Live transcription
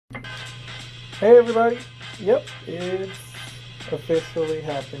Hey everybody, yep, it's officially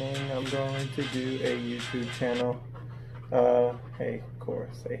happening. I'm going to do a YouTube channel. Hey, Cora,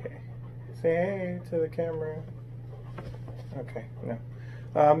 say hey. Say hey to the camera. Okay, no.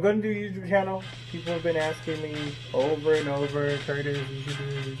 I'm going to do a YouTube channel. People have been asking me over and over, Curtis, you should do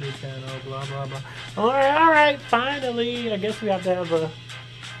a YouTube channel, blah, blah, blah. Alright, finally. I guess we have to have a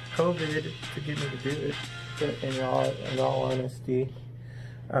COVID to get me to do it. But in all honesty,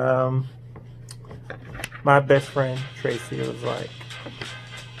 my best friend Tracy was like,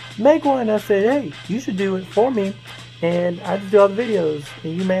 make one. I said, hey, you should do it for me, and I just do all the videos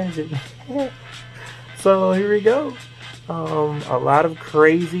and you manage it. So here we go. A lot of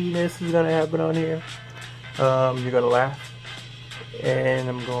craziness is gonna happen on here. You're gonna laugh, and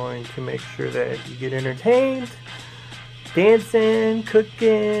I'm going to make sure that you get entertained, dancing,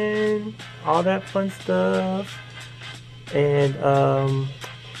 cooking, all that fun stuff. And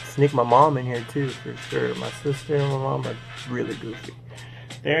sneak my mom in here too, for sure. My sister and my mom are really goofy.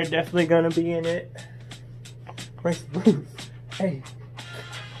 They're definitely gonna be in it. Grace, move. Hey,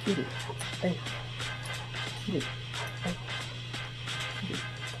 cutie. Hey, cutie. Hey, cutie.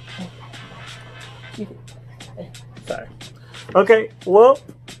 Hey, cutie. Hey. Sorry. Okay, well,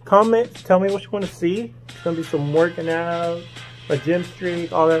 comment, tell me what you want to see. It's gonna be some working out, a gym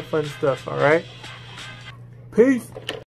streak, all that fun stuff. All right. Peace.